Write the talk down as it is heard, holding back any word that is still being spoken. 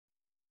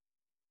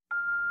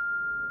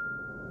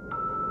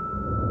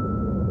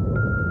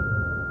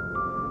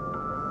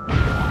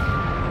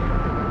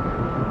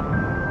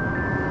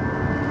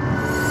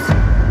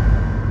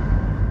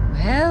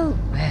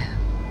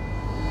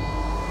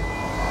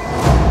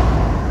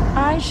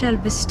shall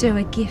bestow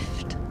a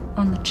gift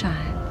on the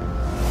child.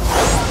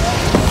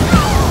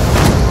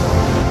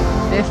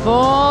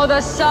 Before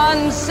the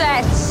sun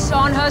sets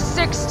on her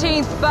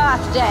 16th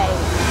birthday,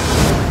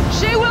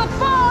 she will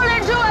fall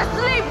into a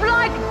sleep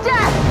like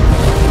death!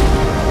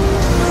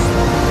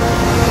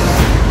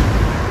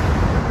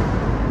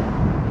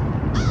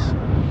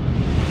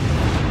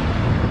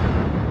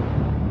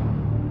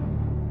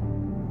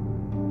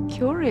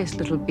 Curious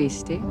little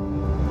beastie.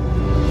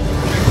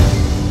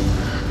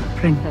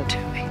 Bring her to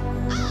me.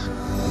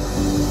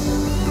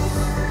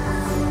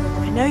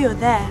 I know you're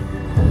there.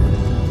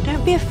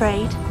 Don't be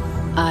afraid.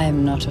 I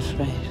am not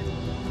afraid.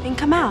 Then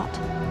come out.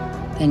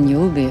 Then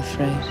you'll be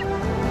afraid.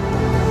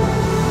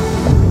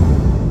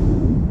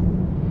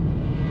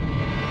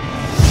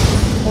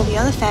 All the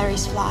other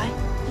fairies fly.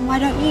 Why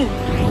don't you?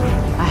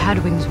 I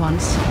had wings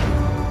once.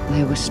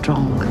 They were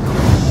strong,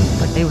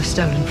 but they were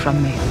stolen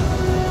from me.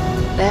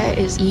 There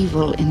is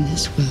evil in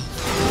this world.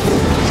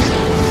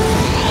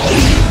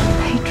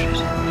 Hatred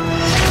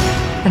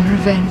and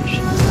revenge.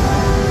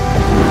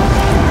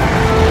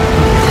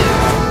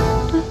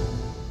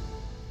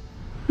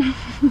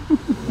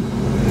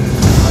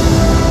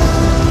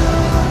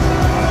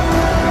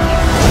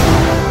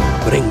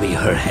 Bring me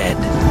her head.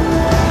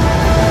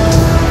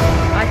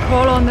 I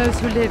call on those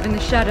who live in the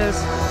shadows.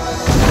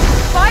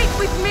 Fight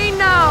with me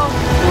now!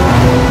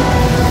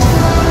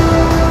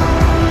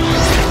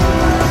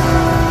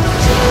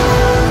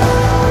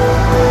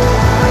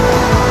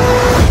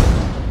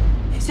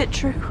 Is it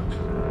true?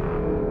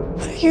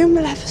 Are you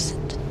Maleficent?